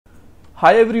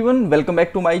Hi everyone, welcome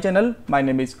back to my channel. My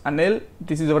name is Anil.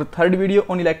 This is our third video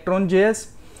on Electron.js,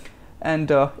 and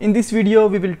in this video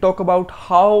we will talk about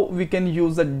how we can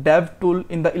use the dev tool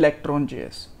in the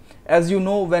Electron.js. As you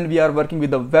know, when we are working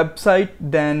with a website,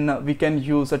 then we can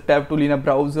use a dev tool in a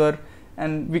browser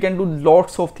and we can do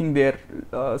lots of things there,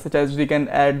 such as we can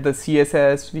add the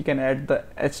CSS, we can add the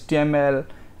HTML,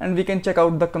 and we can check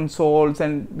out the consoles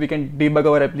and we can debug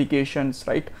our applications,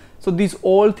 right? So these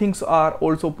all things are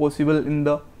also possible in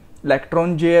the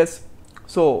Electron.js.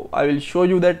 So I will show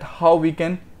you that how we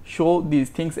can show these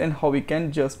things and how we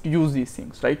can just use these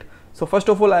things, right? So first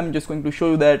of all, I'm just going to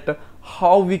show you that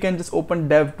how we can just open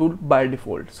dev tool by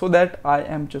default. So that I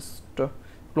am just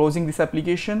closing this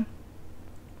application,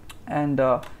 and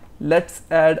let's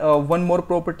add one more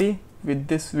property with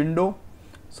this window.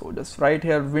 So just write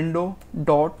here window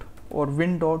dot or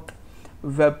win dot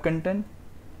web content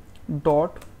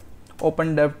dot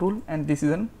open dev tool, and this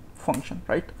is a function,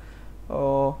 right?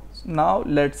 Now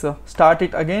let's start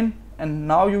it again, and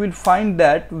now you will find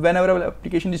that whenever our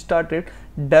application is started,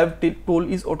 dev tool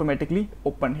is automatically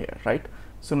open here, right?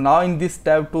 So now in this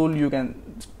dev tool, you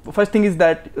can, first thing is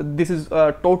that this is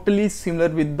totally similar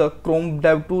with the Chrome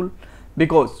dev tool,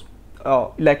 because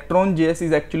Electron.js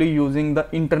is actually using the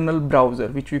internal browser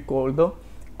which we call the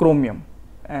Chromium,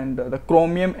 and the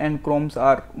Chromium and Chromes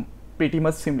are pretty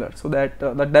much similar, so that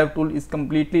the dev tool is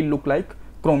completely look like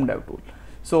Chrome dev tool.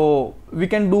 So we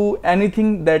can do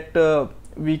anything that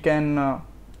we can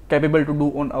capable to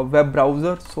do on a web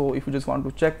browser. So if you just want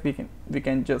to check, we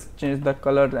can just change the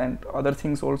color and other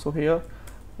things also here,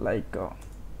 like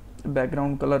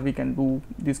background color. We can do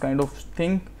this kind of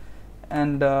thing,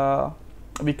 and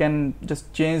we can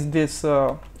just change this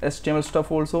HTML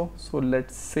stuff also. So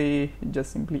let's say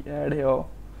just simply add here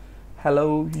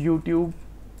hello YouTube,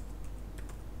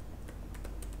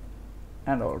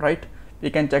 and all right, we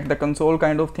can check the console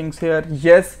kind of things here.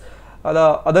 Yes, the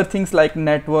other things like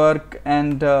network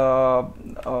and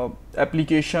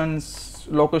applications,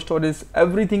 local storage,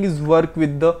 everything is work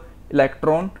with the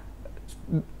Electron,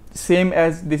 same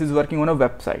as this is working on a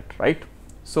website, right?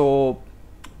 So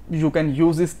you can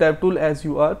use this dev tool as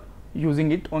you are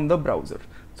using it on the browser.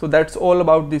 So that's all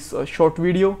about this short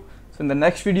video. So in the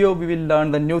next video we will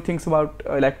learn the new things about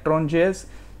Electron.js.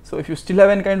 So if you still have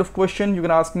any kind of question, you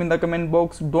can ask me in the comment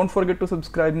box. Don't forget to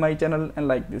subscribe my channel and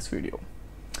like this video.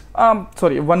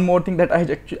 Sorry, one more thing that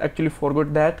I actually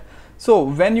forgot that. So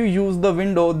when you use the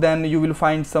window, then you will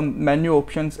find some menu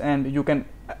options, and you can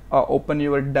open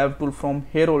your dev tool from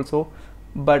here also.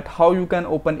 But how you can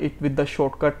open it with the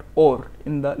shortcut or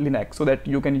in the Linux, so that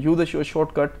you can use the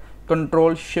shortcut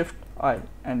Control Shift I,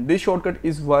 and this shortcut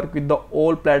is work with the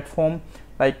all platform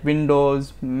like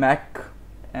Windows, Mac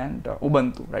and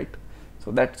Ubuntu, right?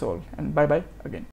 So that's all, and bye bye again.